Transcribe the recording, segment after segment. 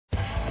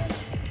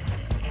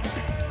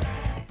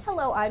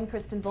Hello, I'm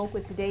Kristin Volk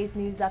with today's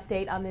news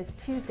update on this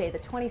Tuesday, the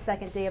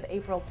 22nd day of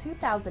April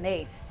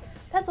 2008.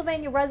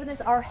 Pennsylvania residents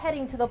are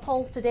heading to the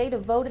polls today to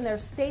vote in their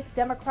state's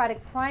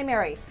Democratic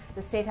primary.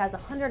 The state has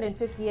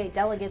 158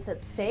 delegates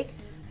at stake.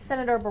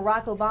 Senator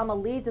Barack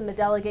Obama leads in the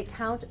delegate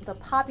count, the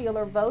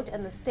popular vote,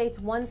 and the state's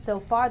won so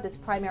far this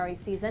primary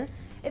season.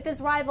 If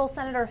his rival,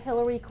 Senator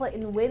Hillary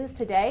Clinton, wins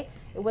today,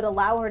 it would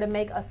allow her to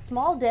make a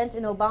small dent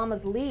in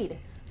Obama's lead.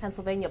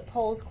 Pennsylvania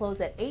polls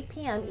close at 8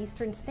 p.m.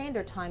 Eastern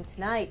Standard Time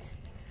tonight.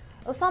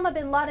 Osama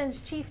bin Laden's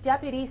chief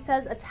deputy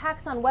says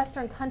attacks on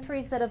Western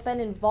countries that have been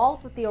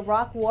involved with the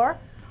Iraq War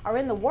are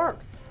in the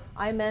works.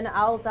 Ayman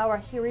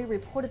al-Zawahiri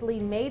reportedly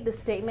made the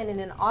statement in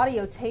an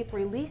audio tape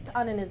released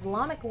on an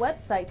Islamic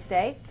website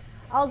today.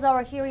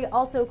 Al-Zawahiri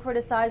also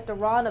criticized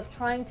Iran of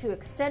trying to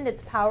extend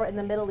its power in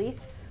the Middle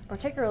East,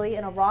 particularly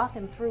in Iraq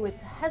and through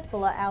its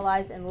Hezbollah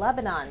allies in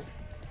Lebanon.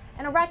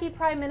 And Iraqi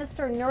Prime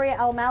Minister Nouri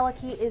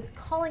al-Maliki is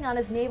calling on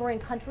his neighboring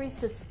countries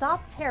to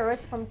stop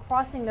terrorists from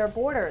crossing their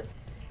borders.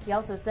 He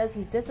also says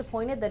he's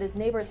disappointed that his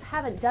neighbors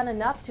haven't done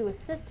enough to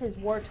assist his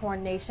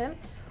war-torn nation.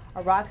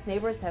 Iraq's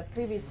neighbors have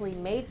previously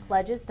made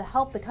pledges to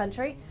help the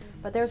country,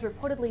 but there's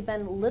reportedly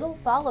been little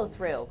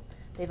follow-through.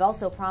 They've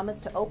also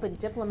promised to open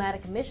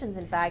diplomatic missions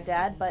in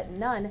Baghdad, but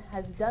none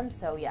has done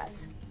so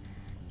yet.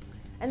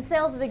 And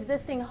sales of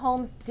existing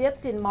homes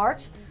dipped in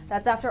March.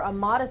 That's after a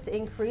modest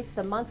increase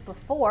the month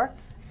before.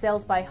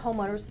 Sales by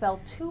homeowners fell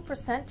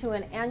 2% to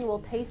an annual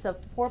pace of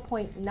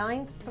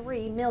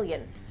 4.93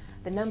 million.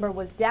 The number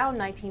was down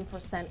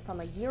 19%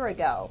 from a year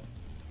ago.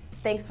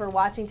 Thanks for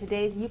watching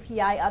today's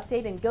UPI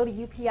update, and go to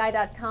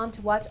upi.com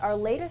to watch our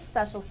latest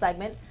special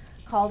segment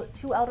called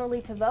Too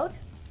Elderly to Vote.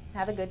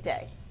 Have a good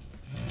day.